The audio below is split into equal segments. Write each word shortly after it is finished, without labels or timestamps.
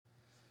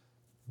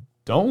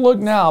Don't look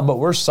now, but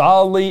we're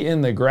solidly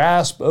in the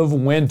grasp of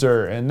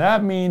winter, and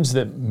that means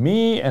that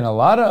me and a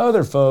lot of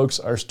other folks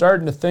are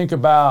starting to think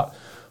about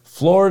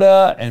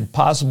Florida and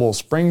possible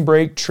spring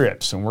break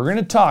trips, and we're going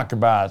to talk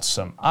about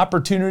some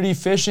opportunity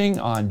fishing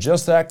on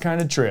just that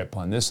kind of trip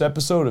on this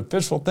episode of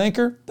Fishful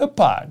Thinker, the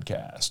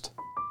podcast.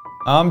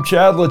 I'm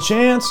Chad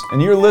LaChance,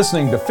 and you're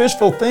listening to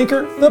Fishful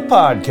Thinker, the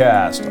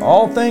podcast.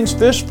 All things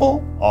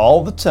fishful,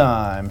 all the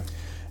time.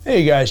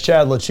 Hey guys,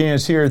 Chad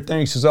LaChance here.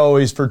 Thanks as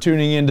always for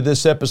tuning into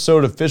this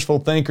episode of Fishful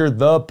Thinker,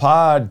 the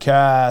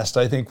podcast.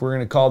 I think we're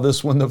going to call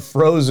this one the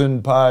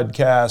Frozen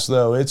Podcast,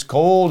 though. It's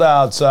cold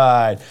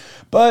outside.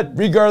 But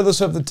regardless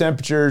of the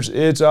temperatures,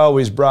 it's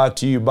always brought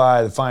to you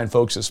by the fine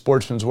folks at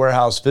Sportsman's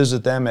Warehouse.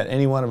 Visit them at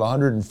any one of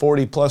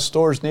 140 plus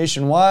stores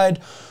nationwide,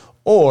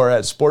 or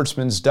at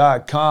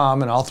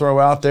sportsmans.com. And I'll throw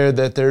out there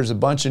that there's a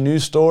bunch of new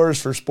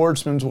stores for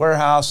Sportsman's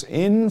Warehouse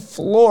in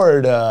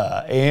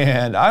Florida.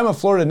 And I'm a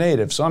Florida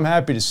native, so I'm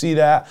happy to see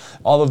that.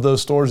 All of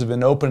those stores have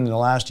been open in the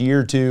last year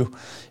or two,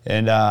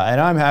 and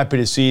I'm happy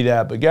to see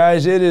that. But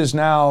guys, it is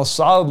now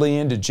solidly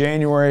into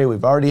January.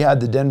 We've already had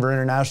the Denver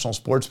International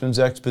Sportsman's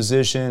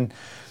Exposition.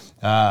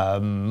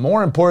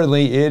 More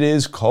importantly, it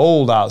is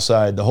cold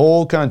outside. The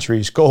whole country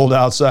is cold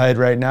outside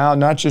right now,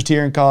 not just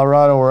here in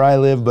Colorado where I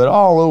live, but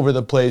all over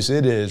the place.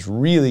 It is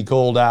really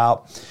cold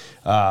out.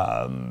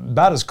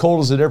 About as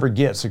cold as it ever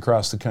gets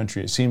across the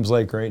country, it seems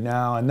like right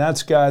now. And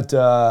that's got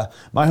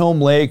my home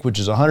lake, which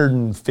is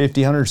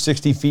 150,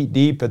 160 feet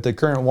deep at the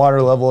current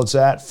water level it's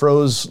at,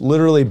 froze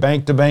literally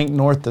bank to bank,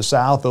 north to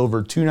south over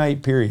a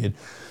 2-night period.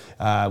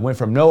 Went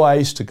from no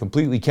ice to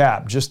completely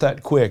capped just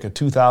that quick, a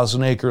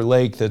 2,000 acre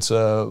lake that's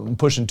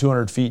pushing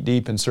 200 feet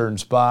deep in certain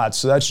spots.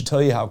 So that should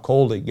tell you how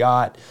cold it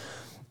got.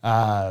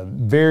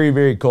 Very,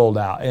 very cold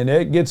out. And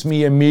it gets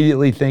me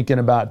immediately thinking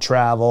about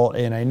travel.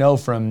 And I know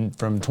from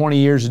 20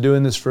 years of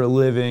doing this for a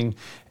living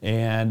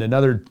and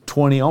another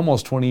 20,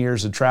 almost 20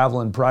 years of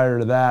traveling prior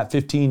to that,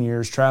 15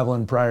 years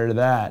traveling prior to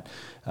that,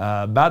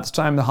 about the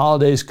time the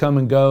holidays come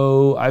and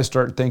go, I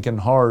start thinking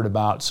hard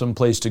about some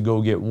place to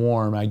go get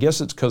warm. I guess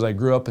it's because I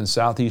grew up in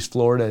Southeast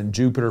Florida and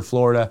Jupiter,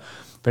 Florida.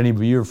 If any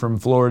of you are from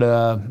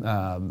Florida,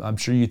 I'm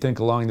sure you think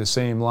along the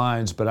same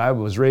lines, but I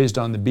was raised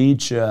on the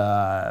beach,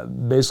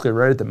 basically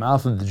right at the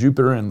mouth of the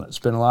Jupiter Inlet.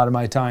 Spent a lot of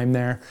my time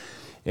there,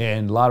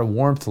 and a lot of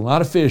warmth, a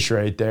lot of fish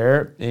right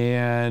there.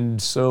 And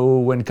so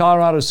when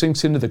Colorado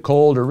sinks into the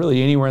cold, or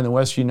really anywhere in the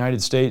western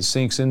United States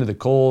sinks into the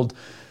cold,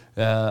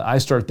 I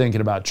start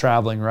thinking about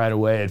traveling right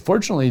away. And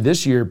fortunately,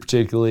 this year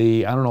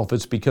particularly, I don't know if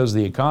it's because of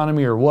the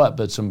economy or what,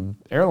 but some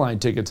airline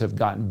tickets have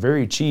gotten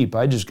very cheap.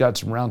 I just got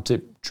some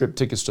round-trip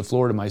tickets to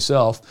Florida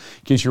myself.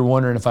 In case you're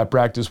wondering if I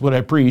practice what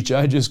I preach,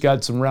 I just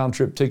got some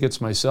round-trip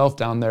tickets myself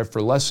down there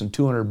for less than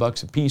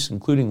 $200 a piece,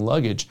 including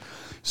luggage.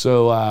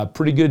 So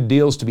pretty good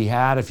deals to be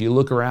had. If you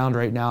look around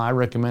right now, I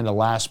recommend a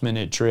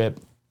last-minute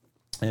trip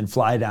and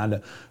fly down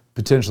to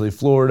potentially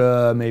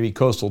Florida, maybe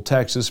coastal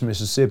Texas,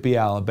 Mississippi,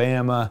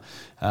 Alabama,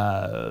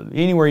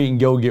 anywhere you can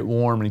go get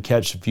warm and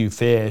catch a few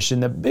fish.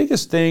 And the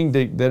biggest thing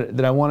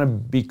that I want to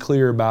be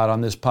clear about on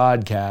this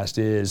podcast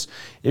is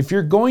if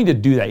you're going to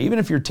do that, even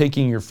if you're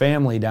taking your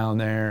family down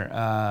there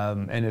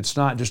and it's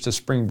not just a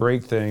spring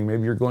break thing,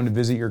 maybe you're going to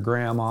visit your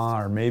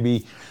grandma, or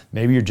maybe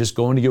you're just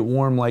going to get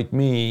warm like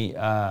me,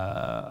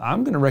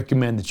 I'm going to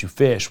recommend that you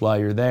fish while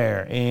you're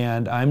there.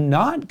 And I'm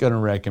not going to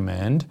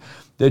recommend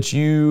that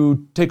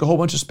you take a whole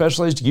bunch of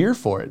specialized gear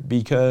for it,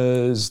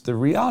 because the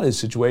reality of the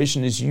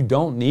situation is you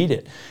don't need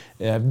it.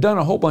 I've done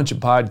a whole bunch of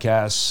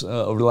podcasts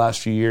over the last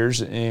few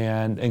years,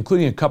 and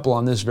including a couple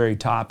on this very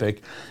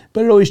topic,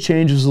 but it always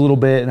changes a little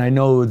bit, and I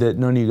know that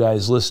none of you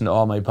guys listen to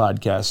all my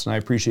podcasts, and I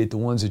appreciate the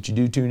ones that you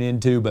do tune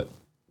into, but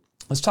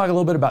let's talk a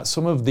little bit about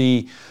some of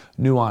the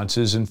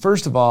nuances. And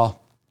first of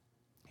all,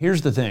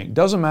 here's the thing.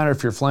 Doesn't matter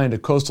if you're flying to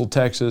coastal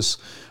Texas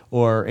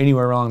or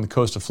anywhere along the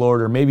coast of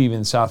Florida, or maybe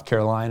even South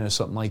Carolina,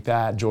 something like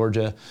that,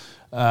 Georgia.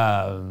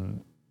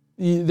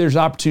 There's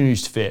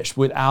opportunities to fish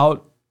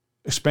without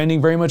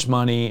spending very much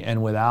money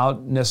and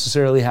without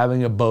necessarily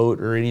having a boat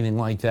or anything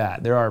like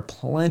that. There are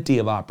plenty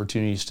of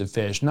opportunities to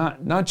fish,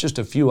 not just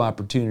a few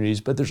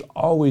opportunities, but there's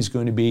always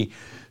going to be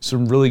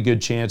some really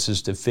good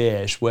chances to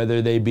fish,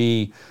 whether they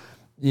be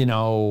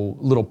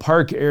little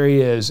park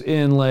areas,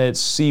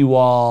 inlets,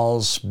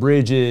 seawalls,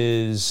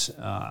 bridges,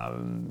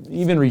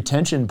 even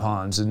retention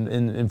ponds.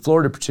 In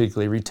Florida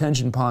particularly,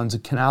 retention ponds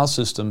and canal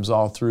systems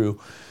all through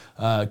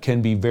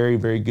can be very,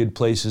 very good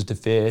places to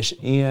fish.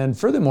 And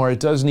furthermore, it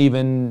doesn't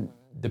even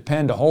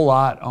depend a whole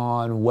lot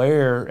on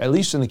where, at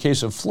least in the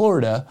case of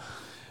Florida,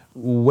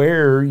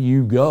 where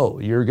you go.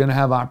 You're going to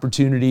have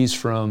opportunities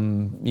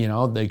from,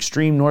 the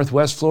extreme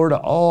northwest Florida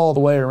all the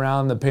way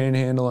around the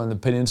Panhandle and the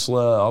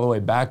Peninsula, all the way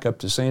back up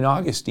to St.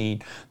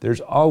 Augustine. There's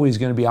always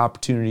going to be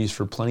opportunities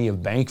for plenty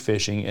of bank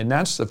fishing, and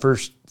that's the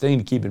first thing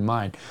to keep in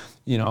mind.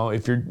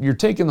 if you're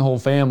taking the whole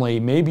family,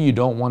 maybe you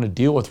don't want to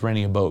deal with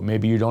renting a boat.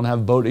 Maybe you don't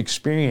have boat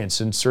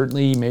experience, and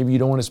certainly maybe you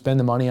don't want to spend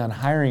the money on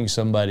hiring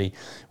somebody.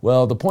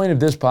 Well, the point of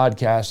this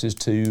podcast is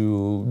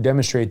to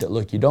demonstrate that,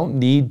 look, you don't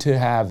need to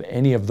have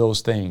any of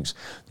those things.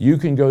 You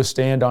can go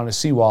stand on a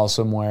seawall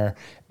somewhere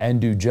and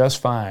do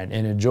just fine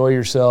and enjoy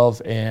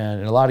yourself,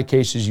 and in a lot of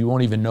cases you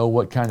won't even know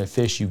what kind of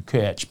fish you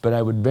catch. But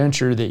I would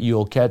venture that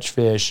you'll catch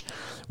fish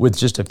with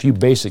just a few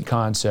basic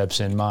concepts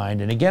in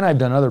mind. And again, I've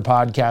done other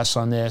podcasts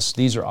on this.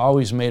 These are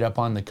always made up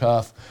on the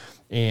cuff.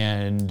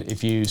 And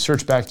if you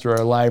search back through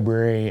our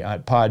library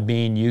at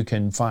Podbean, you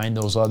can find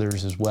those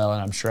others as well.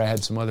 And I'm sure I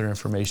had some other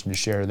information to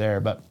share there.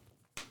 But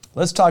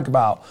let's talk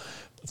about,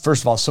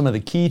 first of all, some of the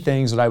key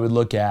things that I would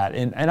look at.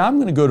 And I'm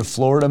going to go to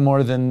Florida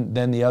more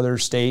than the other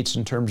states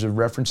in terms of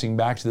referencing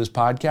back to this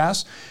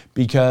podcast,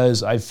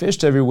 because I've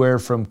fished everywhere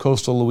from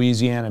coastal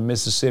Louisiana,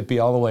 Mississippi,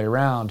 all the way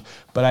around,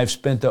 but I've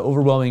spent the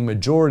overwhelming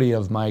majority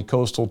of my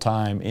coastal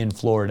time in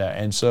Florida.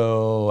 And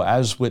so,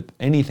 as with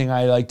anything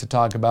I like to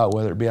talk about,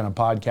 whether it be on a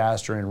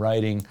podcast or in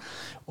writing,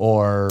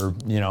 or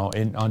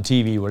on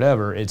TV,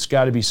 whatever, it's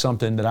got to be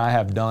something that I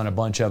have done a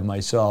bunch of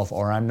myself,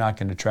 or I'm not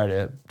going to try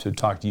to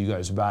talk to you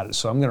guys about it.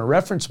 So I'm going to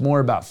reference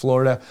more about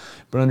Florida,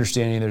 but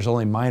understanding there's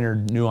only minor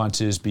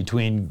nuances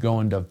between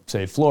going to,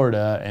 say,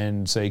 Florida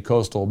and, say,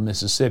 coastal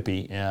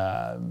Mississippi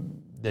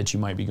that you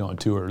might be going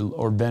to,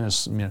 or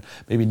Venice,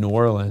 maybe New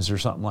Orleans or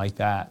something like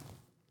that.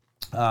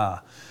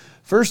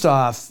 First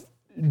off,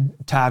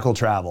 tackle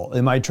travel.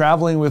 Am I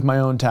traveling with my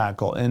own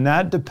tackle? And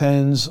that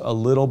depends a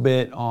little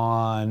bit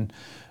on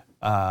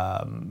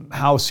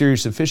how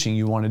serious of fishing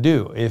you want to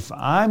do. If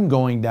I'm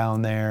going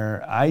down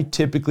there, I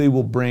typically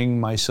will bring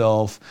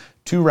myself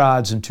 2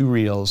 rods and 2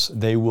 reels.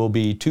 They will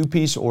be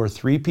 2-piece or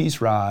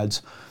 3-piece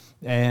rods,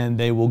 and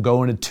they will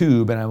go in a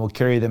tube, and I will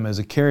carry them as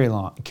a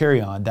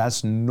carry-on.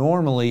 That's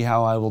normally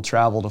how I will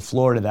travel to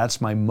Florida. That's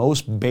my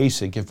most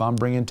basic. If I'm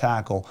bringing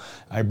tackle,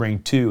 I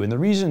bring 2. And the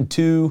reason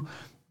 2,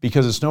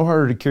 because it's no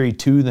harder to carry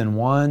 2 than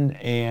 1,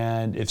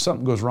 and if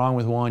something goes wrong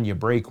with one, you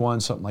break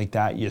one, something like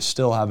that, you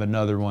still have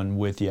another one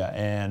with you.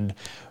 And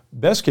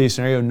best case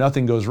scenario,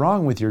 nothing goes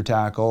wrong with your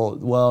tackle.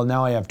 Well,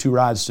 now I have 2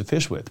 rods to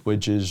fish with,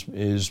 which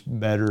is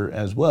better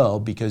as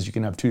well, because you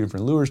can have 2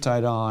 different lures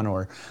tied on,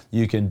 or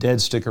you can dead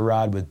stick a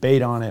rod with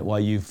bait on it while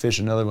you fish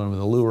another one with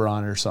a lure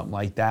on it or something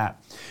like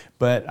that.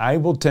 But I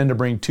will tend to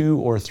bring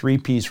 2 or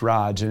 3-piece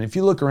rods. And if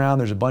you look around,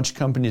 there's a bunch of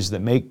companies that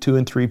make 2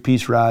 and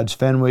 3-piece rods.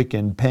 Fenwick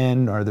and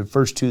Penn are the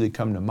first 2 that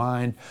come to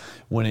mind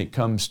when it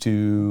comes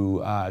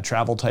to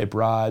travel type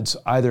rods.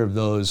 Either of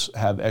those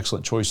have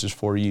excellent choices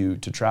for you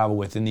to travel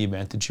with in the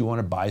event that you want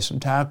to buy some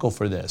tackle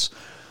for this.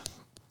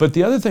 But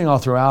the other thing I'll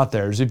throw out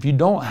there is, if you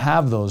don't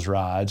have those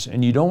rods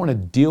and you don't want to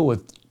deal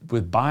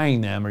with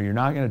buying them, or you're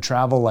not going to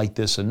travel like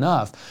this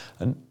enough,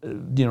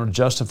 to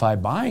justify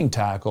buying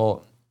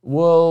tackle,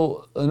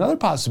 well, another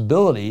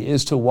possibility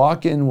is to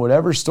walk in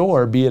whatever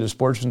store, be it a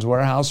Sportsman's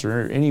Warehouse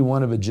or any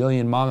one of a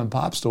jillion mom and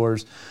pop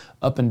stores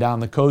up and down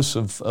the coast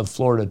of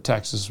Florida,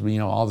 Texas,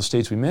 all the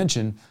states we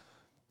mentioned,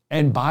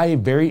 and buy a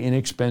very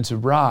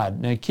inexpensive rod.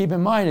 Now, keep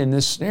in mind, in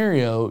this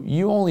scenario,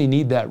 you only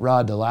need that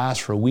rod to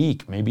last for a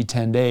week, maybe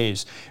 10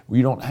 days.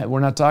 We're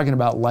not talking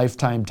about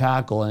lifetime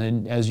tackle.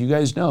 And as you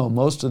guys know,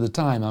 most of the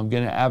time, I'm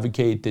going to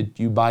advocate that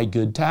you buy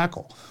good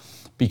tackle,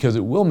 because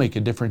it will make a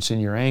difference in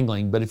your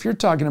angling. But if you're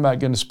talking about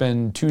going to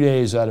spend 2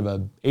 days out of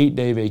a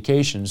 8-day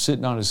vacation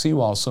sitting on a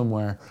seawall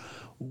somewhere,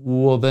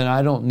 well, then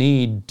I don't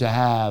need to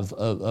have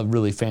a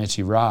really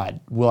fancy rod.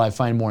 Will I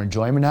find more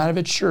enjoyment out of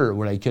it? Sure.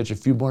 Would I catch a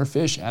few more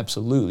fish?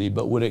 Absolutely.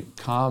 But would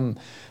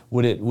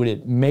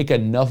it make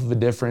enough of a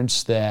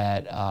difference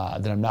that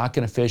I'm not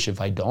going to fish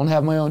if I don't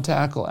have my own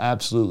tackle?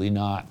 Absolutely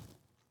not.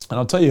 And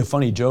I'll tell you a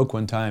funny joke.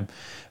 One time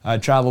I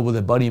traveled with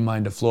a buddy of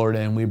mine to Florida,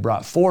 and we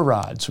brought 4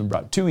 rods. We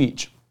brought 2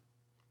 each.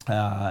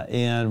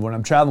 And when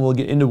I'm traveling, we'll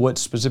get into what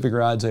specific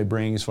rods I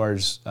bring as far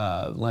as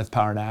length,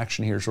 power, and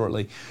action here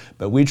shortly.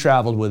 But we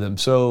traveled with them.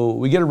 So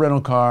we get a rental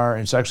car,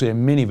 and it's actually a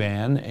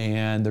minivan.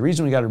 And the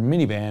reason we got a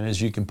minivan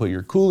is you can put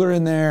your cooler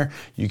in there,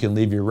 you can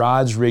leave your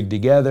rods rigged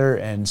together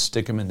and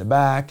stick them in the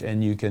back,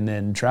 and you can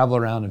then travel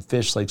around and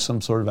fish like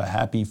some sort of a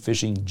happy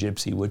fishing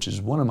gypsy, which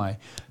is one of my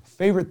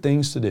favorite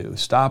things to do.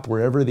 Stop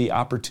wherever the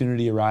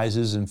opportunity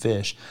arises and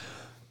fish.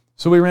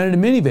 So we rented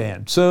a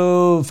minivan.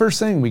 So first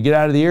thing, we get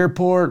out of the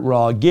airport, we're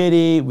all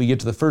giddy, we get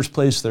to the first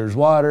place there's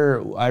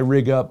water, I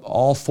rig up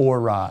all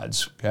 4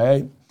 rods,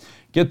 okay?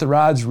 Get the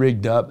rods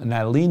rigged up, and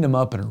I leaned them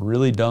up in a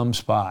really dumb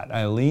spot.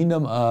 I leaned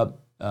them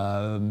up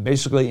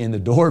basically in the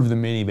door of the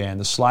minivan,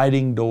 the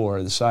sliding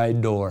door, the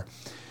side door.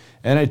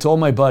 And I told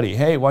my buddy,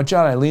 hey, watch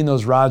out, I leaned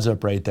those rods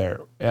up right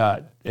there.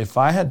 If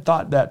I had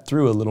thought that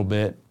through a little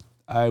bit,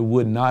 I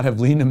would not have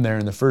leaned him there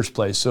in the first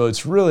place. So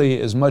it's really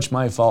as much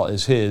my fault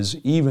as his,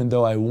 even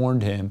though I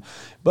warned him.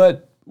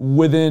 But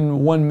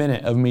within 1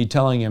 minute of me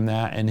telling him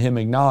that and him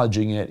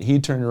acknowledging it, he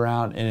turned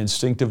around and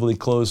instinctively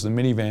closed the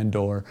minivan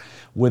door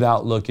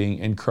without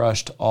looking and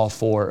crushed all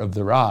 4 of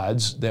the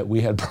rods that we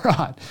had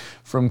brought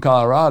from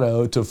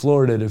Colorado to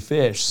Florida to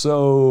fish.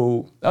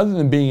 So other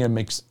than being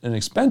an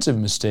expensive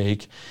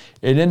mistake,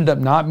 it ended up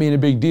not being a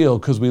big deal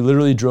because we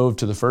literally drove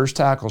to the first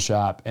tackle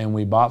shop and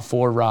we bought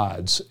 4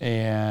 rods.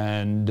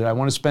 And did I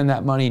want to spend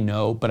that money?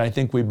 No, but I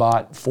think we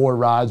bought 4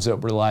 rods that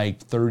were like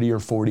 30 or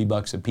 40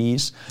 bucks a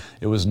piece.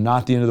 It was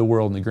not the end of the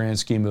world in the grand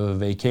scheme of a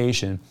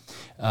vacation.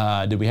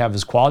 Did we have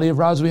this quality of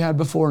rods we had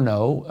before?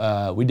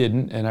 No, we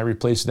didn't, and I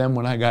replaced them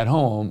when I got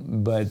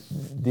home. But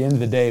at the end of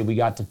the day, we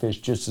got to fish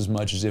just as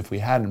much as if we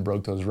hadn't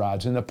broke those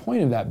rods. And the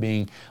point of that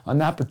being, on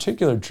that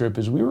particular trip,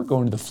 is we were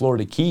going to the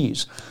Florida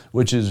Keys,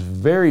 which is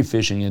very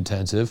fishing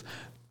intensive,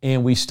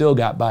 and we still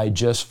got by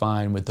just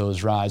fine with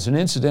those rods. And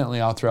incidentally,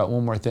 I'll throw out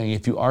one more thing.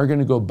 If you are going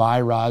to go buy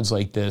rods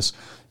like this,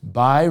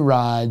 buy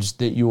rods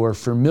that you are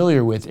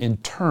familiar with in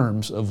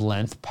terms of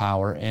length,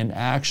 power, and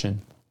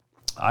action.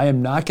 I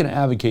am not going to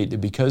advocate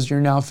that because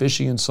you're now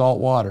fishing in salt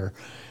water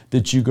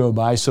that you go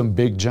buy some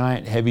big,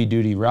 giant,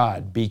 heavy-duty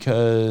rod,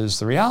 because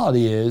the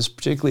reality is,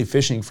 particularly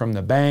fishing from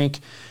the bank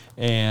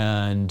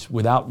and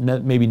without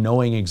maybe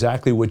knowing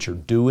exactly what you're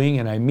doing,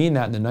 and I mean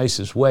that in the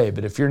nicest way,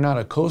 but if you're not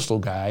a coastal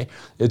guy,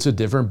 it's a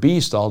different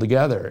beast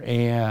altogether.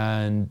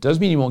 And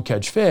doesn't mean you won't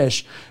catch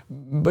fish,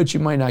 but you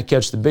might not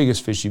catch the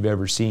biggest fish you've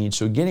ever seen.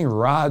 So getting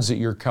rods that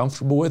you're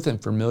comfortable with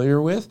and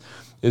familiar with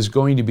is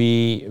going to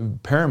be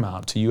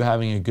paramount to you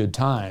having a good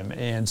time.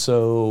 And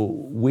so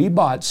we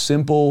bought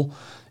simple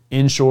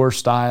inshore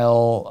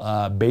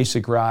style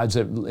basic rods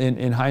that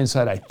in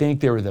hindsight, I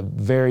think they were the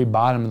very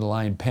bottom of the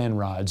line Penn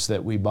rods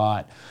that we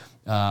bought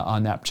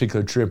on that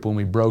particular trip when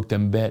we broke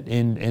them. But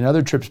in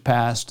other trips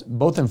past,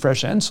 both in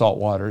fresh and salt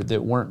water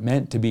that weren't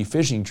meant to be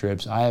fishing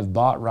trips, I have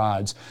bought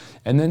rods.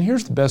 And then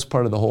here's the best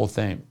part of the whole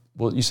thing.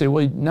 Well, you say,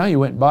 well, now you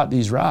went and bought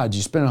these rods.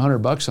 You spent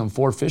 $100 on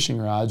 4 fishing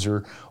rods,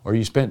 or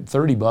you spent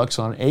 $30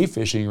 on a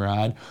fishing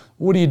rod.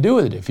 What do you do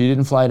with it if you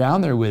didn't fly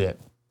down there with it?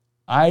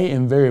 I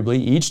invariably,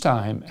 each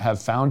time,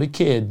 have found a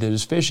kid that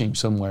is fishing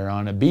somewhere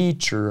on a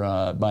beach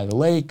or by the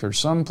lake or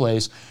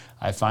someplace.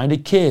 I find a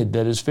kid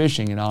that is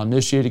fishing, and I'll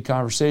initiate a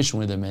conversation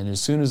with him. And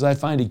as soon as I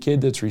find a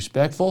kid that's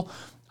respectful,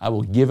 I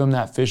will give him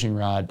that fishing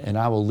rod, and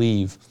I will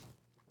leave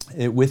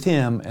it with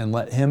him and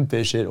let him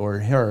fish it, or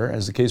her,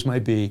 as the case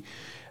might be,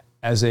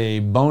 as a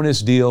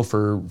bonus deal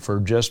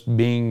for just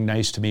being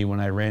nice to me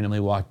when I randomly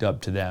walked up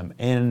to them.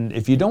 And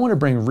if you don't want to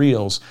bring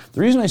reels,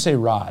 the reason I say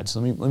rods,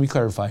 let me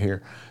clarify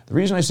here. The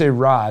reason I say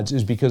rods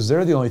is because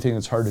they're the only thing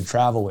that's hard to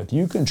travel with.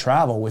 You can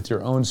travel with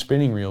your own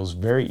spinning reels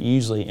very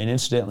easily, and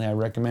incidentally, I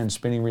recommend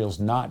spinning reels,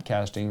 not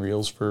casting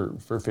reels, for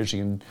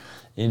fishing in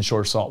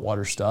inshore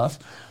saltwater stuff.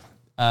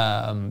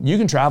 You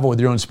can travel with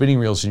your own spinning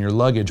reels in your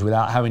luggage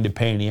without having to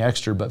pay any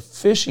extra, but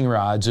fishing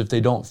rods, if they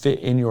don't fit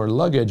in your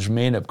luggage,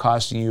 may end up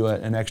costing you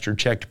an extra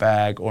checked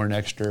bag or an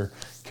extra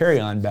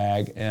carry-on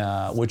bag,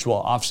 which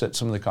will offset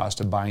some of the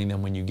cost of buying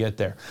them when you get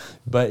there.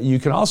 But you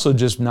can also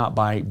just not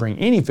bring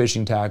any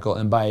fishing tackle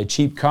and buy a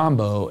cheap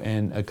combo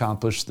and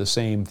accomplish the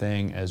same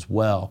thing as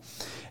well.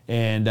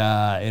 And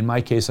in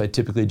my case, I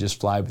typically just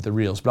fly with the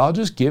reels. But I'll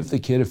just give the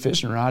kid a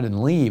fishing rod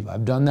and leave.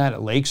 I've done that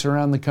at lakes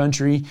around the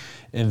country.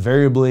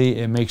 Invariably,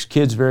 it makes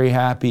kids very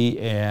happy,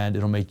 and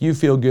it'll make you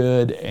feel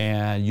good,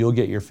 and you'll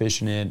get your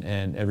fishing in,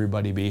 and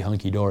everybody be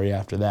hunky-dory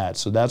after that.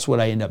 So that's what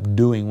I end up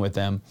doing with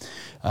them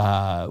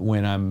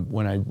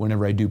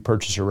whenever I do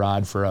purchase a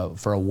rod for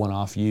a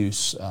one-off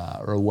use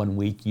or a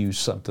one-week use,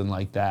 something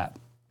like that.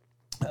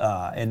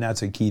 And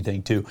that's a key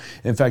thing too.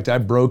 In fact, I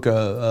broke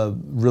a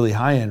really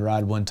high-end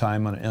rod one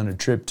time on a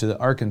trip to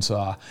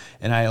Arkansas,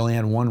 and I only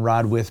had one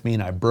rod with me,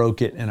 and I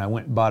broke it, and I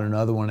went and bought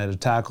another one at a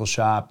tackle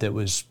shop that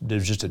was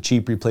just a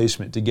cheap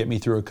replacement to get me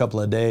through a couple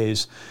of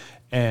days.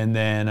 And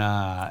then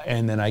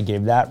I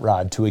gave that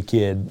rod to a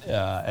kid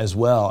as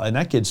well, and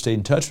that kid stayed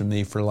in touch with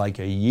me for like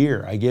a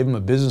year. I gave him a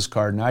business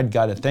card, and I'd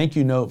got a thank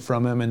you note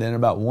from him, and then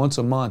about once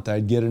a month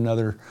I'd get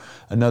another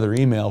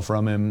email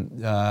from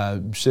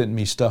him sending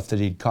me stuff that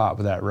he'd caught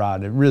with that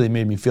rod. It really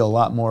made me feel a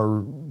lot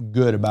more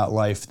good about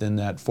life than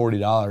that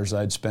 $40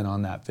 I'd spent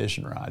on that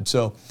fishing rod.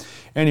 So,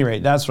 at any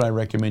rate, that's what I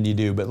recommend you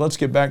do. But let's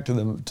get back to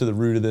the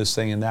root of this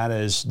thing, and that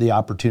is the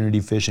opportunity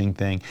fishing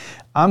thing.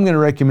 I'm going to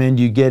recommend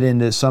you get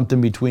into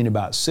something between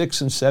about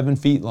 6 and 7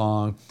 feet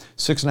long,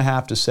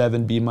 6.5 to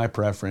 7 be my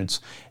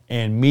preference,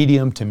 and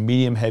medium to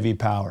medium heavy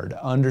powered.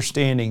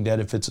 Understanding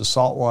that if it's a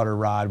saltwater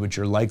rod, which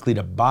you're likely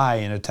to buy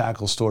in a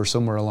tackle store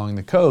somewhere along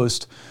the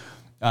coast,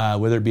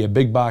 whether it be a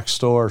big box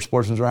store,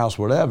 Sportsman's Warehouse,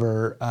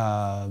 whatever,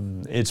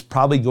 it's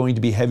probably going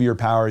to be heavier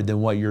powered than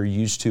what you're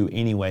used to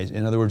anyways.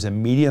 In other words, a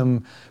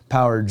medium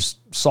powered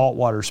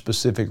saltwater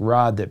specific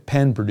rod that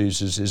Penn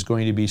produces is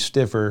going to be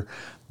stiffer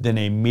than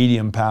a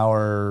medium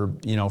power,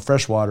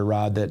 freshwater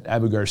rod that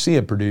Abu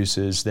Garcia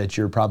produces that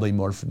you're probably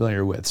more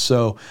familiar with.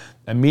 So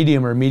a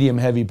medium or medium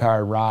heavy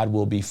powered rod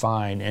will be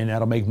fine, and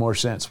that'll make more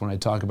sense when I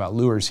talk about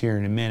lures here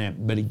in a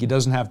minute, but it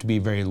doesn't have to be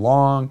very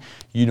long.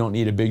 You don't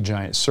need a big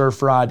giant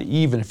surf rod,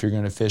 even if you're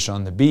going to fish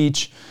on the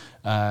beach.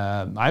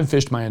 I've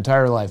fished my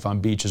entire life on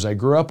beaches. I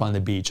grew up on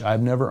the beach.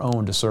 I've never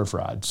owned a surf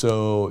rod,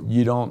 so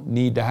you don't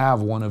need to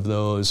have one of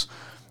those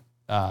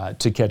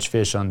to catch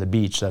fish on the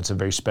beach. That's a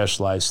very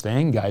specialized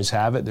thing. Guys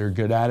have it, they're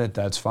good at it,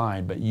 that's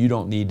fine, but you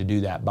don't need to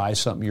do that. Buy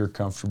something you're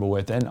comfortable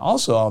with. And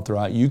also, I'll throw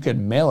out, you could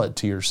mail it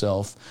to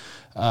yourself,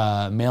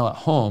 mail it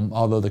home,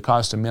 although the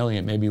cost of mailing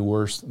it may be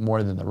worth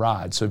more than the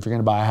rod. So if you're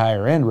gonna buy a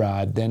higher end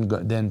rod,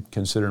 then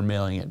consider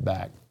mailing it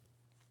back.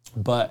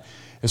 But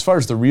as far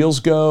as the reels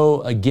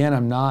go,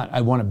 again,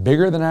 I want a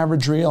bigger than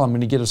average reel. I'm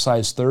going to get a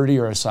size 30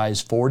 or a size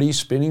 40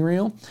 spinning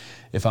reel.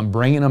 If I'm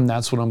bringing them,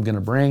 that's what I'm going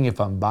to bring.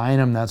 If I'm buying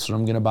them, that's what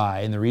I'm going to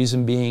buy. And the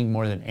reason being,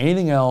 more than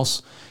anything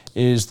else,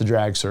 is the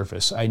drag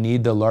surface. I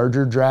need the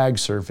larger drag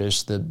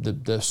surface,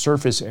 the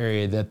surface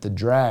area that the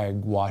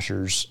drag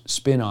washers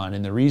spin on.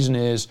 And the reason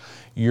is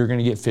you're going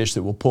to get fish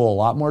that will pull a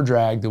lot more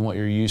drag than what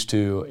you're used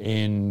to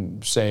in,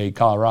 say,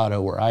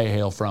 Colorado, where I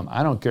hail from.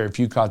 I don't care if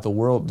you caught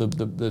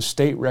the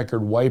state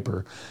record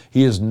wiper.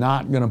 He is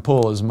not going to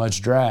pull as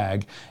much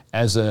drag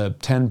as a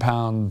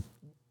 10-pound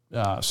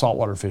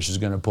saltwater fish is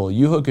going to pull.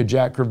 You hook a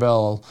Jack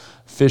Crevalle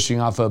fishing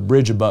off a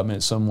bridge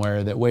abutment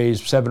somewhere that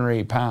weighs 7 or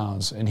 8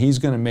 pounds, and he's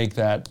going to make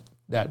that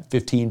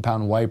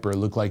 15-pound wiper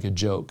look like a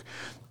joke.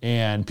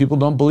 And people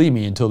don't believe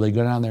me until they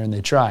go down there and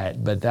they try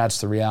it, but that's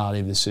the reality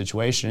of the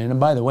situation. And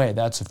by the way,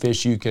 that's a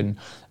fish you can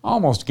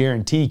almost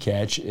guarantee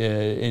catch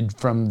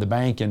from the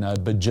bank in a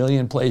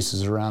bajillion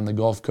places around the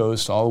Gulf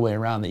Coast, all the way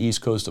around the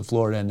east coast of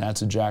Florida, and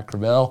that's a Jack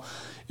Crevalle.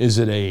 Is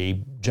it a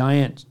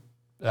giant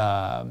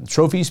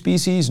trophy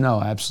species? No,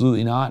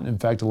 absolutely not. In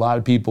fact, a lot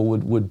of people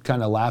would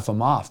kind of laugh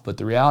them off. But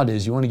the reality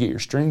is, you want to get your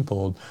string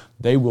pulled,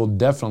 they will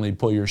definitely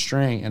pull your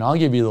string. And I'll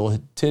give you a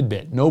little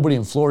tidbit. Nobody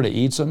in Florida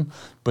eats them,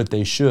 but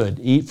they should.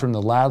 Eat from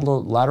the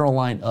lateral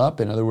line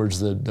up. In other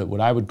words, what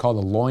I would call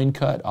the loin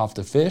cut off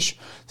the fish.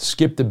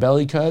 Skip the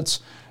belly cuts.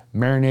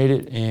 Marinate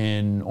it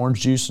in orange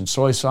juice and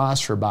soy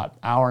sauce for about an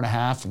hour and a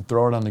half and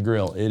throw it on the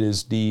grill. It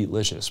is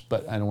delicious.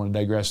 But I don't want to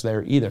digress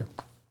there either.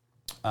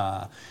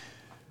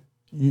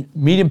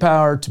 Medium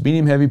power to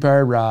medium heavy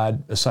powered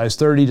rod, a size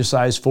 30 to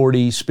size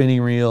 40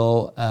 spinning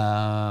reel,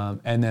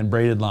 and then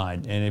braided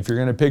line. And if you're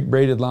going to pick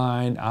braided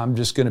line, I'm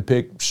just going to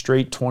pick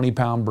straight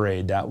 20-pound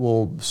braid. That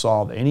will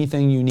solve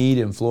anything you need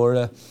in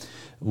Florida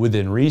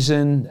within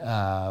reason.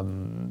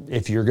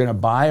 If you're going to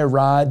buy a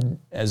rod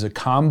as a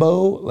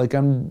combo, like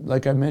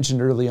I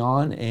mentioned early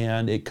on,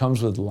 and it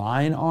comes with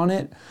line on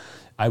it,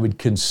 I would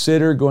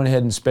consider going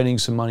ahead and spending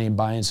some money and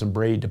buying some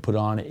braid to put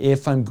on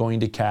if I'm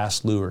going to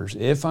cast lures.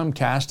 If I'm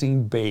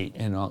casting bait,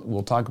 and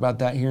we'll talk about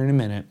that here in a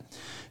minute,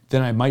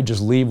 then I might just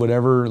leave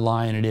whatever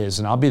line it is.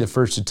 And I'll be the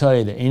first to tell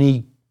you that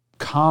any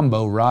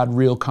combo,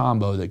 rod-reel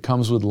combo that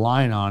comes with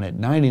line on it,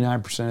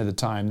 99% of the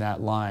time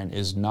that line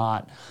is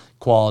not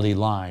quality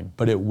line,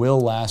 but it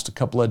will last a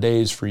couple of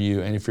days for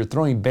you. And if you're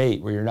throwing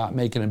bait where you're not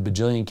making a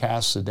bajillion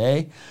casts a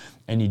day,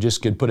 and you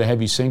just could put a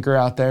heavy sinker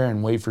out there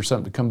and wait for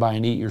something to come by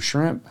and eat your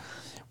shrimp,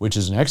 which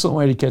is an excellent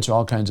way to catch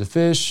all kinds of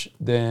fish,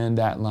 then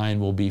that line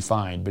will be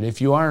fine. But if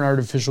you are an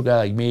artificial guy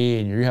like me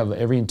and you have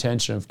every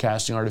intention of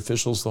casting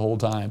artificials the whole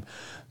time,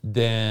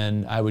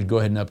 then I would go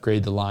ahead and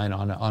upgrade the line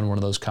on one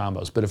of those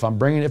combos. But if I'm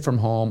bringing it from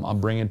home,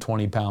 I'm bringing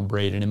 20-pound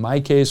braid. And in my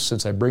case,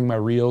 since I bring my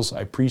reels,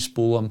 I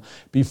pre-spool them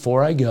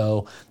before I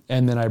go,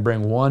 and then I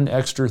bring one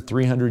extra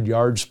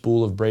 300-yard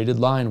spool of braided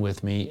line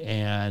with me,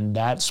 and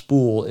that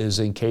spool is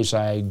in case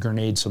I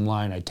grenade some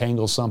line, I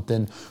tangle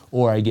something,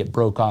 or I get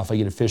broke off. I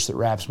get a fish that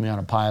wraps me on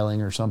a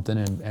piling or something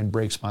and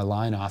breaks my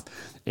line off.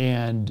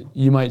 And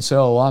you might say,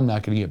 oh, well, I'm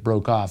not going to get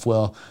broke off.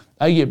 Well,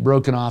 I get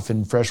broken off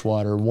in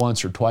freshwater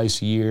once or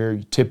twice a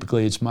year.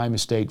 Typically, it's my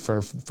mistake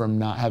from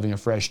not having a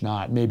fresh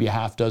knot, maybe a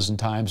half dozen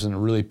times in a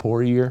really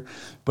poor year.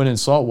 But in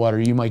saltwater,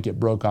 you might get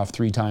broke off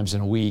 3 times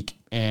in a week,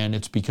 and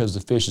it's because the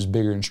fish is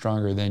bigger and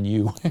stronger than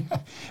you,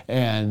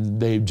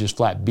 and they just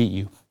flat beat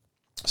you.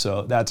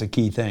 So that's a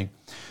key thing.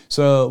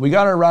 So we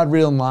got our rod,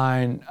 reel, and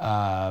line.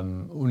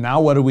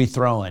 Now what are we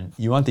throwing?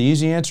 You want the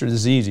easy answer? This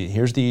is easy.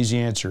 Here's the easy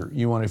answer.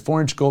 You want a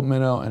 4-inch Gulp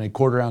minnow and a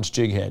 1/4-ounce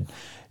jig head.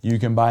 You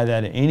can buy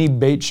that at any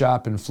bait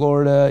shop in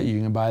Florida.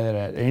 You can buy that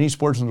at any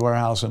sportsman's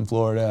warehouse in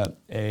Florida.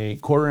 A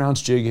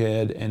 1/4-ounce jig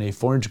head and a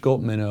 4-inch Gulp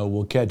minnow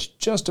will catch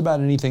just about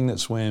anything that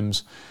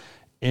swims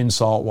in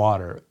salt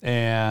water.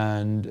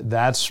 And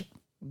that's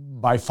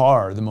by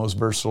far the most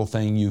versatile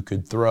thing you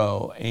could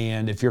throw.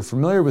 And if you're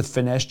familiar with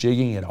finesse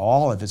jigging at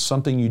all, if it's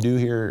something you do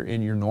here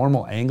in your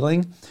normal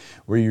angling,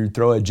 where you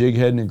throw a jig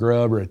head and a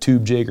grub or a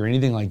tube jig or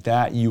anything like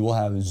that, you will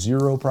have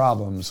zero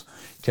problems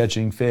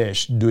catching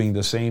fish doing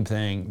the same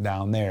thing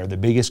down there. The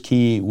biggest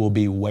key will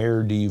be,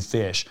 where do you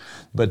fish?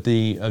 But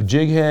the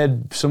jig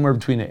head, somewhere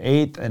between an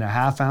 1/8 and a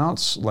 1/2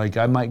 ounce, like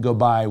I might go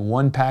buy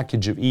one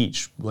package of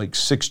each, like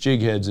 6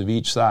 jig heads of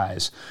each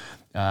size.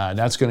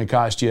 That's going to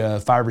cost you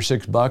 $5 or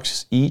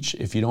 $6 each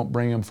if you don't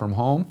bring them from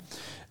home.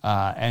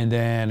 And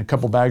then a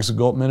couple bags of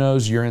Gulp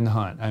minnows, you're in the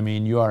hunt. I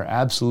mean, you are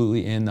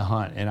absolutely in the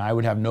hunt, and I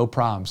would have no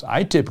problems.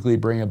 I typically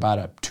bring about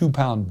a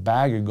 2-pound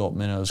bag of Gulp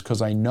minnows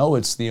because I know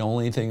it's the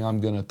only thing I'm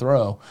going to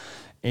throw.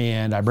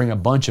 And I bring a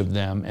bunch of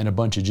them and a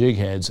bunch of jig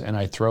heads, and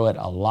I throw it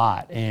a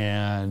lot,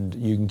 and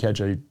you can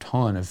catch a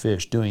ton of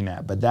fish doing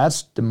that. But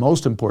that's the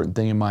most important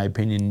thing, in my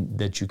opinion,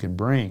 that you can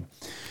bring.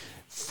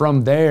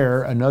 From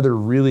there, another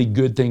really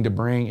good thing to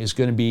bring is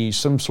going to be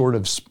some sort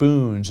of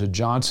spoons. A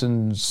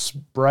Johnson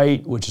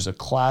Sprite, which is a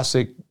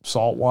classic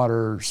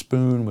saltwater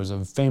spoon, was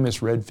a famous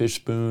redfish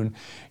spoon.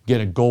 Get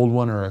a gold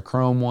one or a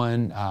chrome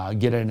one.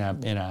 Get it in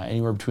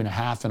anywhere between a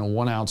half and a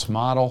 1 ounce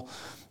model.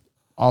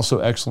 Also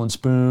excellent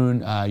spoon.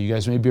 You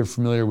guys may be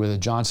familiar with a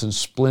Johnson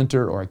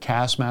Splinter or a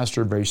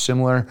Castmaster, very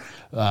similar.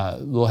 A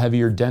little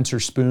heavier, denser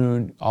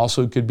spoon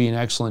also could be an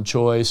excellent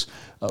choice.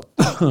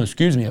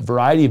 Excuse me, a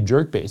variety of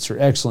jerkbaits are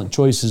excellent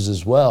choices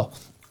as well.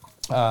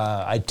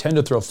 I tend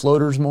to throw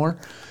floaters more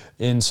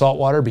in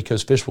saltwater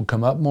because fish will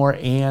come up more,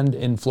 and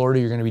in Florida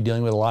you're going to be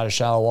dealing with a lot of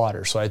shallow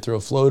water. So I throw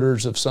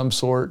floaters of some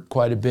sort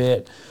quite a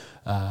bit.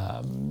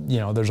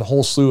 There's a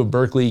whole slew of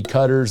Berkley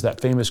cutters, that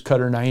famous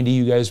Cutter 90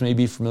 you guys may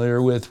be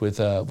familiar with my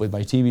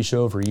TV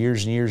show for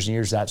years and years and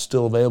years. That's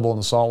still available in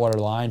the saltwater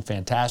line.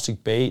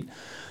 Fantastic bait.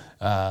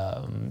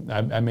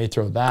 I may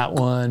throw that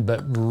one,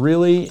 but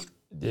really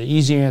the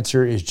easy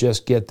answer is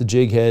just get the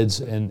jig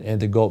heads and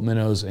the gulp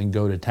minnows and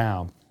go to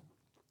town.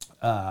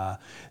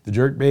 The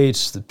jerk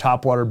baits, the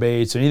topwater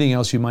baits, anything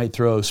else you might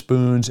throw,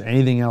 spoons,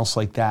 anything else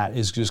like that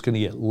is just going to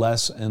get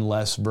less and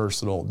less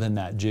versatile than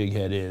that jig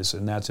head is,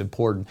 and that's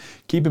important.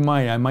 Keep in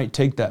mind, I might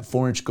take that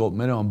 4-inch gulp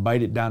minnow and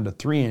bite it down to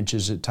 3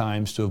 inches at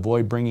times to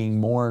avoid bringing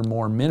more and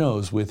more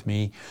minnows with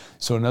me.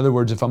 So in other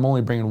words, if I'm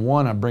only bringing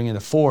one, I'm bringing the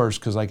 4s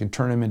because I can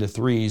turn them into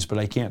 3s, but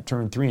I can't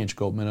turn 3-inch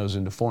gulp minnows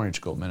into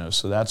 4-inch gulp minnows.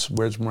 So that's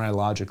where my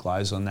logic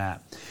lies on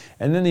that.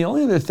 And then the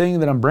only other thing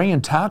that I'm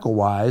bringing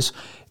tackle-wise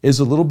is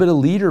a little bit of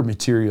leader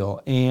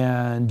material,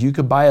 and you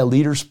could buy a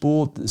leader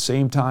spool at the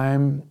same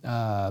time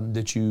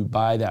that you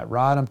buy that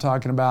rod I'm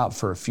talking about.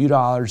 For a few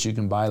dollars, you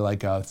can buy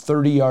like a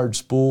 30-yard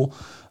spool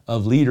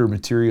of leader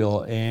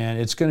material, and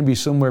it's going to be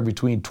somewhere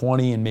between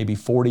 20 and maybe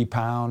 40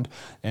 pound,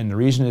 and the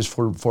reason is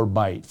for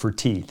bite, for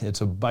teeth.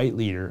 It's a bite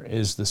leader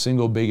is the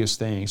single biggest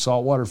thing.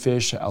 Saltwater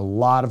fish, a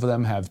lot of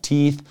them have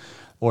teeth,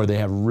 or they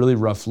have really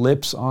rough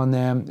lips on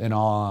them, and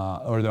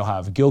or they'll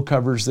have gill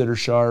covers that are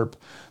sharp.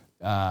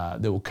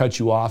 That will cut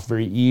you off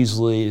very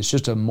easily. It's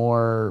just a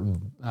more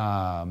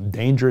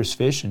dangerous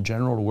fish in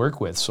general to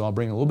work with. So I'll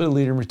bring a little bit of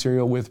leader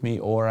material with me,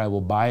 or I will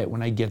buy it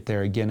when I get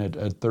there. Again, a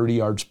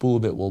 30-yard spool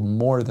of it will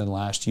more than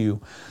last you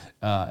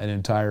an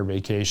entire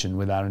vacation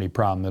without any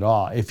problem at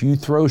all. If you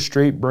throw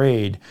straight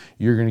braid,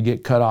 you're going to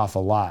get cut off a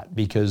lot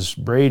because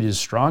braid, as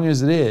strong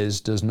as it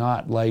is, does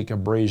not like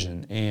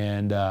abrasion.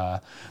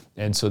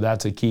 And so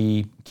that's a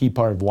key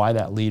part of why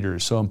that leader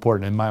is so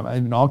important.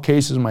 In all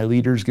cases, my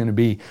leader is going to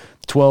be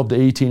 12 to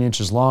 18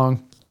 inches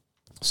long,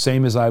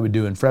 same as I would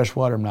do in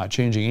freshwater. I'm not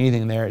changing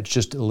anything there. It's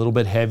just a little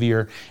bit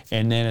heavier.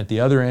 And then at the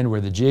other end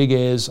where the jig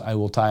is, I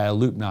will tie a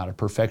loop knot, a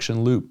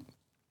perfection loop.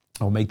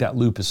 I'll make that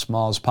loop as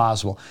small as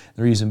possible.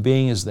 The reason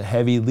being is the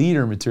heavy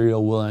leader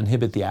material will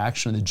inhibit the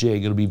action of the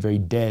jig. It'll be very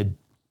dead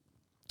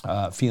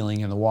feeling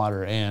in the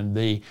water, and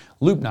the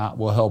loop knot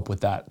will help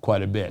with that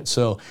quite a bit.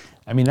 So,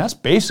 I mean, that's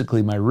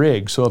basically my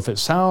rig. So if it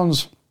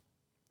sounds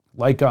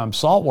like I'm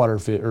saltwater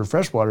or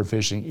freshwater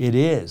fishing, it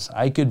is.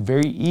 I could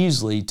very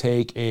easily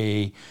take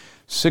a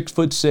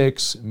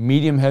 6'6",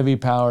 medium heavy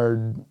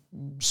powered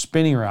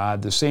spinning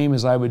rod, the same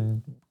as I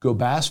would go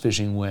bass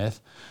fishing with,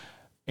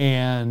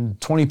 and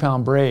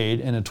 20-pound braid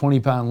and a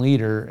 20-pound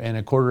leader and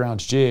a 1/4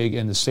 ounce jig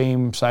and the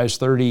same size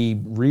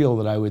 30 reel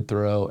that I would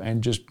throw,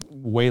 and just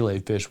waylay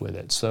fish with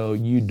it. So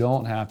you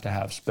don't have to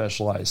have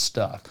specialized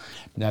stuff.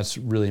 That's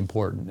really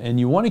important. And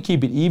you want to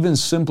keep it even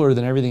simpler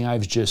than everything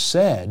I've just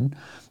said.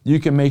 You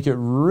can make it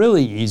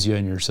really easy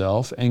on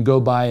yourself and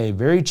go buy a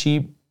very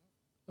cheap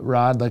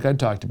rod like I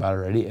talked about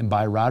already, and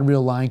buy rod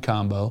reel line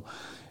combo,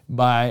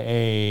 buy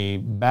a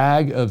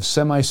bag of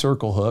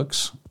semicircle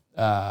hooks,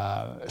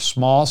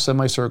 small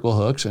semicircle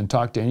hooks, and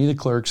talk to any of the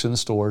clerks in the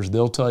stores.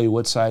 They'll tell you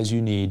what size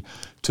you need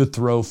to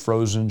throw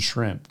frozen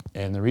shrimp.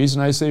 And the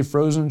reason I say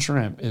frozen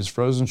shrimp is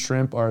frozen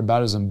shrimp are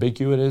about as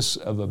ubiquitous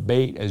of a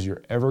bait as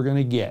you're ever going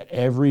to get.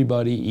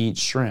 Everybody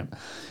eats shrimp.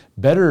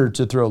 Better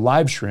to throw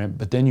live shrimp,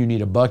 but then you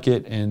need a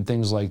bucket and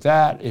things like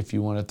that. If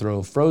you want to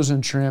throw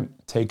frozen shrimp,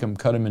 take them,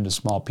 cut them into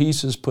small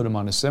pieces, put them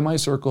on a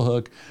semicircle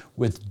hook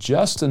with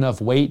just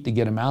enough weight to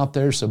get them out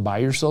there. So buy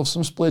yourself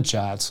some split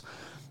shots,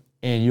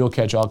 and you'll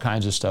catch all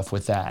kinds of stuff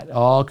with that.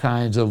 All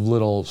kinds of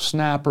little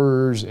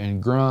snappers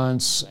and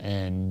grunts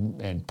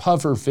and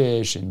puffer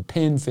fish and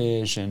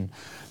pinfish and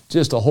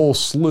just a whole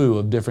slew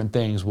of different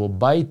things will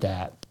bite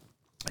that.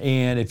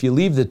 And if you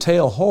leave the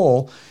tail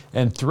whole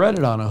and thread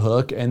it on a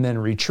hook and then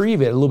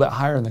retrieve it a little bit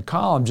higher in the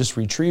column, just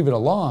retrieve it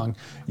along,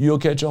 you'll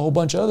catch a whole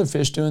bunch of other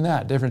fish doing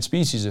that, different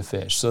species of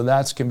fish. So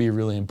that can be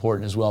really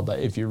important as well.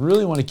 But if you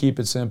really want to keep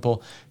it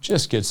simple,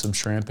 just get some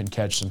shrimp and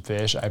catch some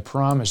fish. I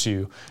promise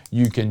you,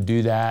 you can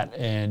do that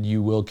and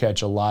you will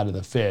catch a lot of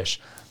the fish.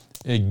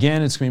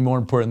 Again, it's going to be more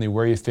importantly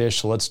where you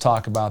fish, so let's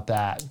talk about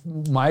that.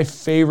 My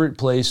favorite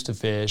place to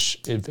fish,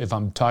 if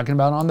I'm talking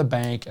about on the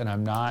bank and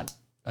I'm not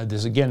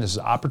this is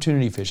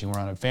opportunity fishing. We're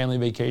on a family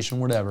vacation,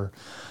 whatever.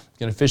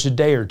 Going to fish a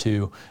day or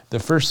two. The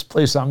first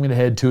place I'm going to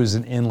head to is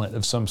an inlet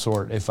of some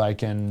sort if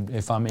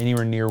I'm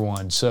anywhere near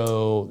one.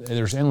 So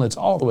there's inlets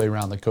all the way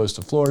around the coast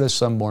of Florida,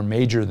 some more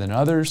major than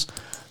others.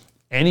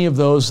 Any of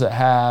those that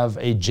have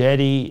a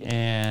jetty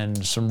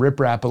and some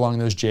riprap along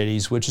those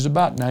jetties, which is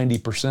about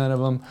 90% of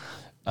them,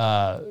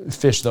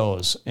 fish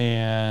those.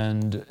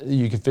 And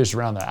you can fish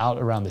around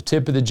the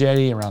tip of the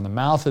jetty, around the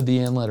mouth of the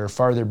inlet, or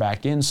farther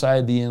back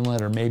inside the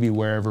inlet, or maybe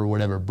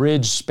whatever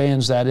bridge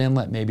spans that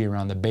inlet, maybe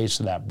around the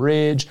base of that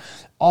bridge.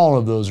 All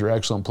of those are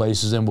excellent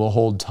places and will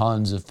hold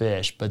tons of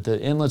fish. But the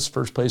inlet's the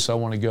first place I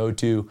want to go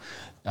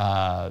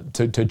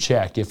to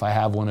check if I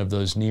have one of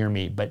those near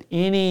me. But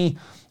any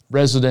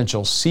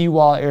residential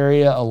seawall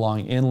area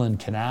along inland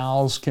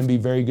canals can be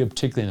very good,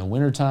 particularly in the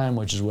wintertime,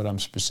 which is what I'm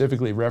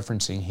specifically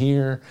referencing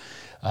here.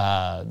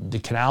 The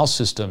canal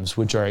systems,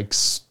 which are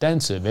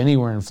extensive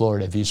anywhere in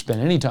Florida. If you spend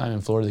any time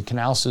in Florida, the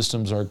canal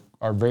systems are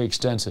very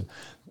extensive.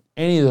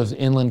 Any of those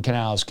inland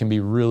canals can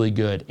be really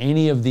good.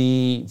 Any of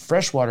the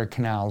freshwater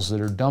canals that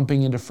are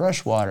dumping into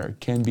freshwater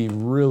can be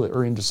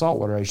or into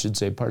saltwater, I should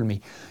say,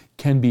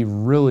 can be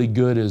really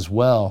good as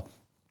well.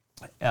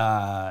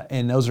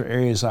 And those are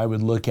areas I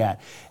would look at.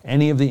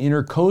 Any of the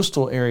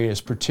intercoastal areas,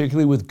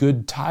 particularly with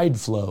good tide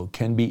flow,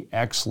 can be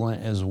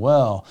excellent as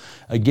well.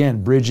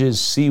 Again, bridges,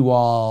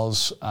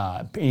 seawalls,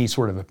 any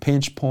sort of a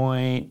pinch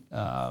point,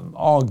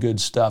 all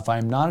good stuff.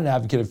 I'm not an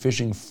advocate of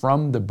fishing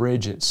from the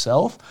bridge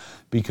itself,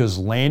 because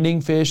landing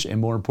fish and,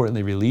 more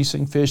importantly,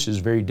 releasing fish is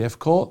very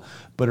difficult.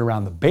 But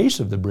around the base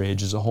of the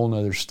bridge is a whole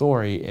nother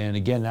story. And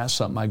again, that's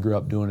something I grew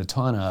up doing a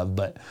ton of.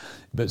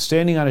 But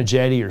standing on a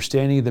jetty or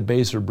standing at the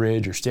base of a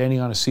bridge or standing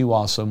on a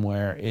seawall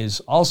somewhere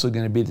is also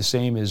going to be the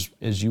same as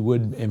you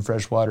would in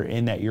freshwater,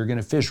 in that you're going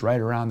to fish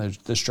right around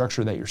the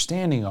structure that you're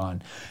standing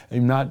on.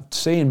 I'm not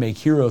saying make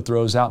hero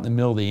throws out in the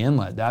middle of the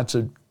inlet. That's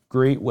a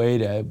great way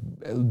to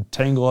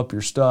tangle up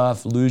your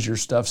stuff, lose your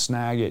stuff,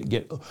 snag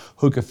it,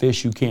 hook a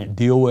fish you can't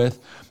deal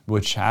with,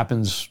 which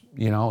happens,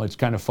 it's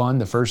kind of fun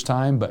the first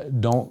time,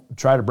 but don't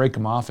try to break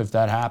them off if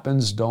that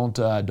happens. Don't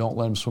let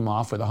them swim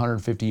off with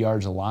 150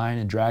 yards of line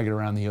and drag it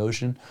around the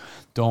ocean.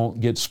 Don't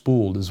get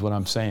spooled is what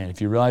I'm saying. If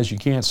you realize you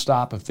can't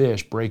stop a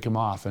fish, break them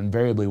off.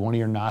 Invariably, one of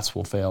your knots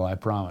will fail, I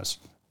promise.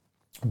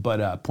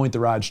 But point the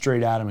rod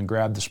straight at them and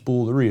grab the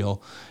spool of the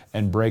reel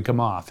and break them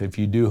off if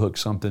you do hook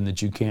something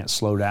that you can't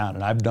slow down.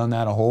 And I've done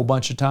that a whole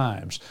bunch of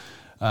times.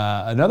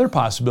 Another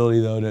possibility,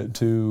 though,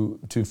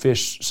 to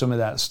fish some of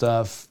that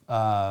stuff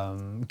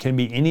can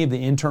be any of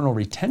the internal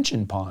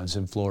retention ponds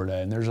in Florida,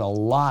 and there's a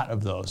lot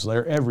of those.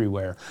 They're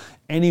everywhere.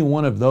 Any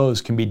one of those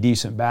can be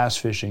decent bass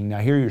fishing. Now,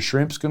 here your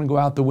shrimp's going to go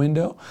out the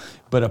window,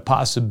 but a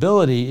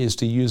possibility is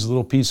to use a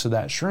little piece of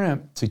that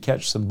shrimp to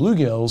catch some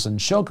bluegills and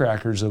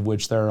shellcrackers, of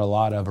which there are a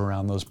lot of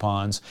around those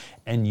ponds,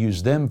 and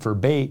use them for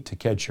bait to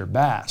catch your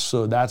bass.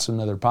 So that's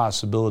another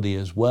possibility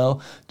as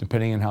well,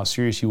 depending on how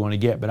serious you want to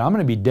get. But I'm going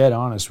to be dead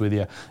honest with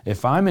you.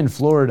 If I'm in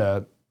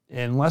Florida,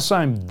 unless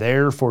I'm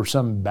there for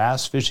some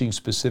bass fishing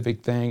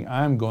specific thing,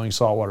 I'm going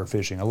saltwater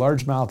fishing. A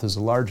largemouth is a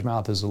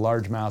largemouth is a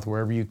largemouth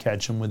wherever you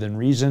catch them within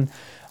reason.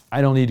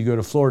 I don't need to go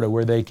to Florida,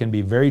 where they can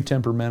be very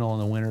temperamental in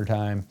the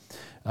wintertime.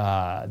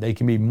 They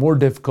can be more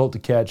difficult to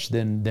catch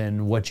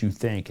than what you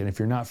think. And if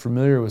you're not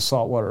familiar with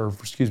Florida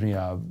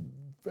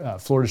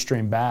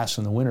stream bass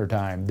in the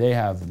wintertime, they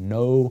have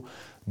no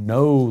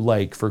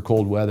lake for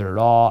cold weather at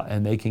all,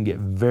 and they can get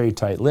very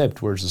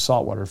tight-lipped, whereas the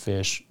saltwater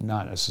fish,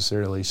 not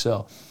necessarily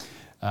so.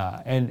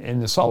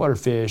 And the saltwater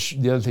fish,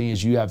 the other thing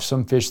is you have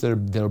some fish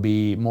that'll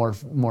be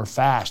more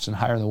fast and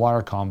higher in the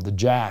water column. The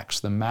jacks,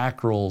 the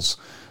mackerels,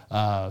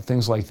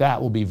 things like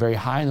that will be very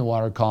high in the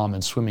water column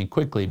and swimming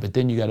quickly. But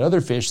then you got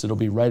other fish that'll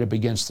be right up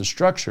against the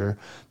structure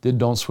that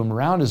don't swim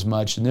around as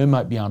much, and they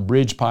might be on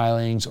bridge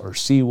pilings or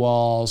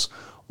seawalls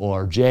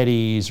or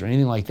jetties or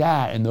anything like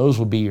that, and those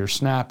will be your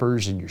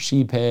snappers and your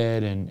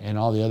sheephead and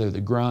all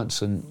the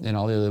grunts and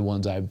all the other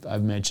ones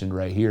I've mentioned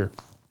right here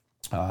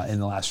in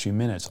the last few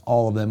minutes.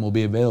 All of them will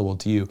be available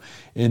to you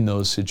in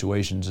those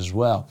situations as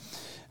well.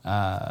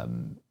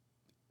 Bottom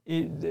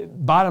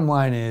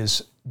line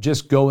is,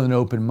 just go with an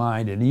open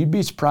mind, and you'd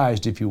be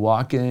surprised if you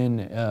walk in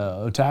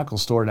a tackle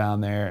store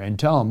down there and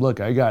tell them, look,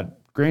 I got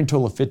grand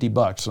total of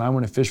 $50 and I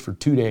want to fish for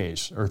 2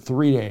 days or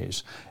 3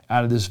 days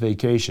out of this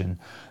vacation.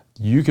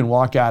 You can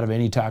walk out of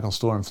any tackle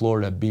store in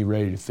Florida, be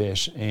ready to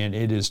fish, and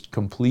it is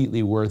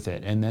completely worth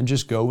it. And then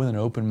just go with an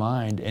open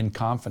mind and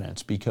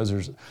confidence, because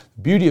the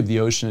beauty of the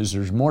ocean is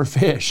there's more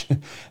fish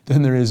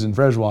than there is in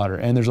freshwater,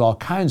 and there's all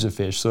kinds of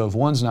fish. So if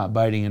one's not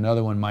biting,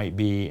 another one might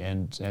be,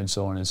 and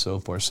so on and so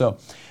forth. So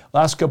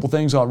last couple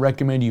things I'll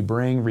recommend you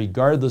bring,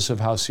 regardless of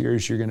how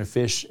serious you're going to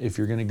fish, if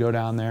you're going to go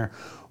down there.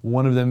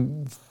 One of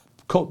them,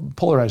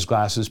 polarized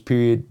glasses,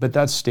 period, but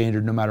that's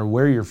standard no matter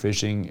where you're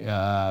fishing.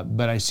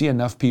 But I see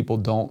enough people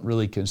don't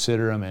really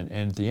consider them, and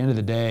at the end of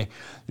the day,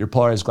 your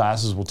polarized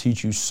glasses will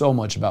teach you so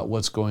much about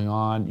what's going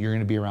on. You're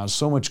going to be around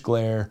so much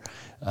glare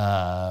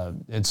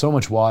and so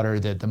much water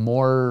that the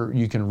more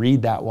you can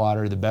read that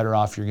water, the better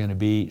off you're going to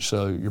be.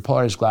 So your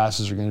polarized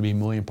glasses are going to be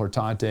muy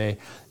importante,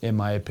 in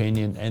my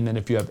opinion. And then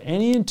if you have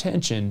any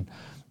intention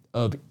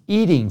of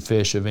eating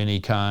fish of any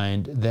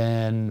kind,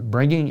 then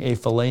bringing a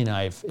fillet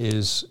knife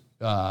is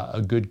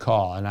a good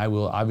call. And I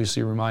will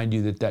obviously remind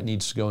you that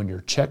needs to go in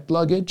your checked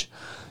luggage.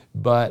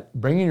 But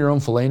bringing your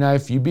own fillet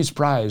knife, you'd be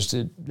surprised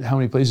at how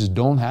many places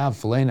don't have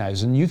fillet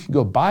knives. And you can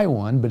go buy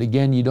one, but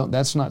again,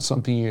 that's not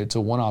something, it's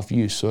a one-off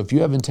use. So if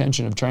you have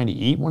intention of trying to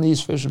eat one of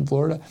these fish in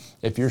Florida,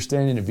 if you're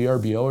staying in a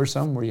VRBO or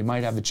something where you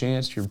might have a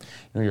chance,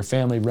 your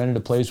family rented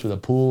a place with a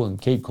pool in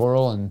Cape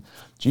Coral, and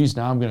geez,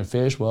 now I'm going to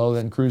fish, well,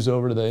 then cruise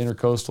over to the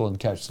Intercoastal and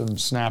catch some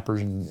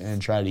snappers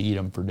and try to eat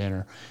them for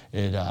dinner.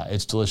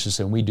 It's delicious,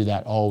 and we do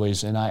that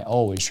always, and I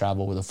always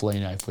travel with a fillet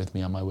knife with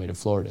me on my way to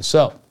Florida.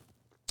 So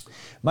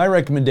my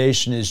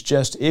recommendation is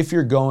just, if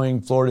you're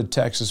going Florida,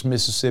 Texas,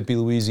 Mississippi,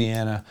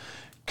 Louisiana,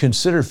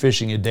 consider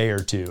fishing a day or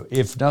two.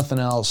 If nothing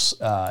else,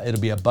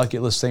 it'll be a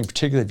bucket list thing,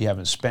 particularly if you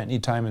haven't spent any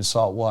time in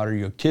salt water.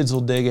 Your kids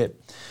will dig it.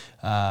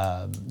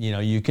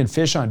 You can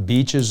fish on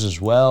beaches as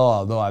well,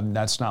 although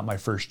that's not my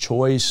first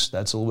choice.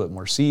 That's a little bit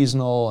more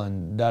seasonal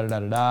and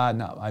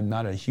da-da-da-da-da. I'm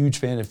not a huge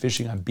fan of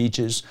fishing on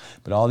beaches,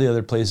 but all the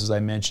other places I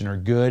mentioned are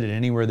good, and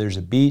anywhere there's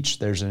a beach,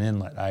 there's an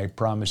inlet. I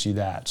promise you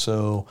that.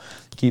 So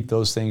keep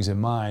those things in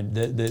mind.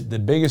 The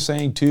biggest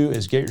thing, too,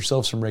 is get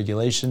yourself some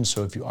regulations.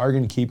 So if you are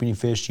going to keep any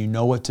fish, you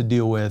know what to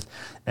deal with,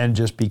 and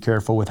just be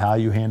careful with how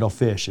you handle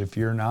fish. If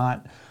you're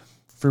not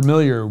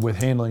familiar with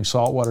handling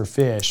saltwater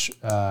fish,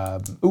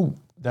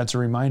 that's a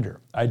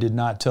reminder. I did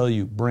not tell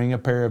you, bring a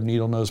pair of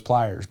needle nose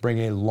pliers.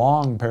 Bring a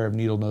long pair of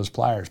needle nose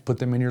pliers. Put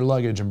them in your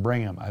luggage and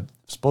bring them. I'm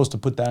supposed to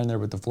put that in there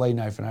with the fillet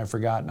knife, and I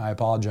forgot, and I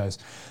apologize.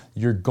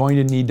 You're going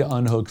to need to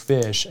unhook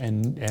fish,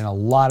 and a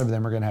lot of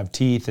them are going to have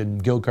teeth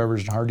and gill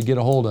covers and hard to get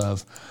a hold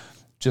of.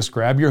 Just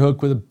grab your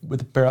hook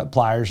with a pair of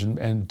pliers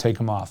and take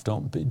them off.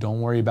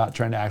 Don't worry about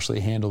trying to actually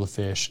handle the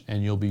fish,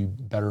 and you'll be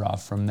better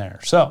off from there.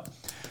 So,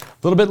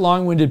 a little bit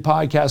long-winded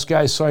podcast,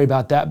 guys. Sorry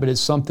about that, but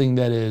it's something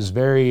that is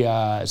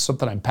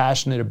something I'm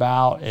passionate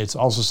about. It's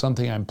also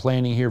something I'm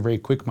planning here very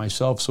quick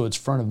myself, so it's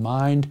front of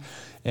mind.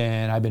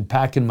 And I've been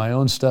packing my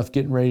own stuff,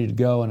 getting ready to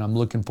go, and I'm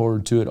looking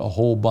forward to it a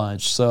whole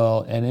bunch.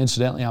 So, and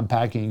incidentally, I'm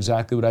packing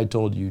exactly what I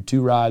told you.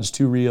 2 rods,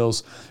 2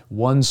 reels,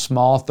 1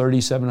 small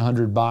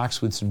 3700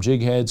 box with some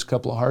jig heads, a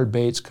couple of hard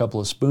baits, a couple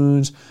of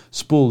spoons,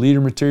 spool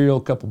leader material,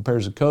 a couple of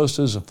pairs of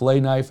Costas, a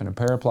fillet knife, and a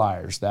pair of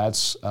pliers.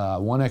 That's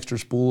 1 extra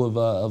spool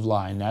of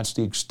line. That's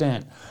the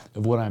extent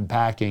of what I'm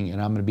packing,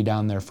 and I'm going to be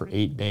down there for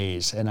 8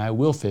 days. And I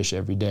will fish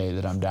every day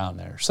that I'm down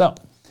there. So,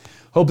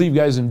 hopefully you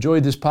guys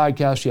enjoyed this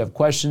podcast. If you have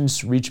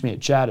questions, reach me at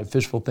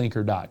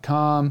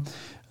chat@fishfulthinker.com.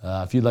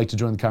 If you'd like to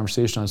join the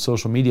conversation on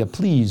social media,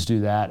 please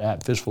do that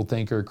at Fishful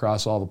Thinker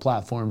across all the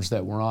platforms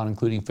that we're on,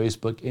 including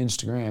Facebook,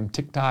 Instagram,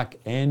 TikTok,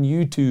 and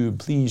YouTube.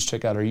 Please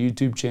check out our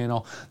YouTube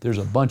channel. There's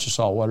a bunch of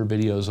saltwater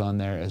videos on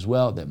there as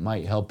well that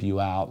might help you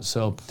out.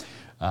 So,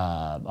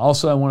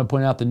 also, I want to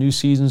point out the new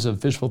seasons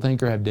of Fishful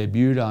Thinker have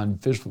debuted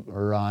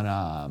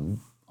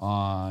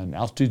on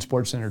Altitude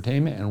Sports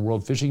Entertainment and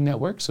World Fishing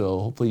Network. So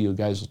hopefully you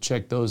guys will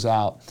check those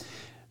out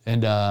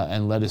and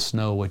let us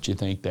know what you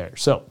think there.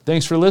 So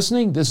thanks for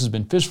listening. This has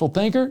been Fishful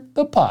Thinker,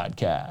 the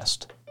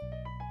podcast.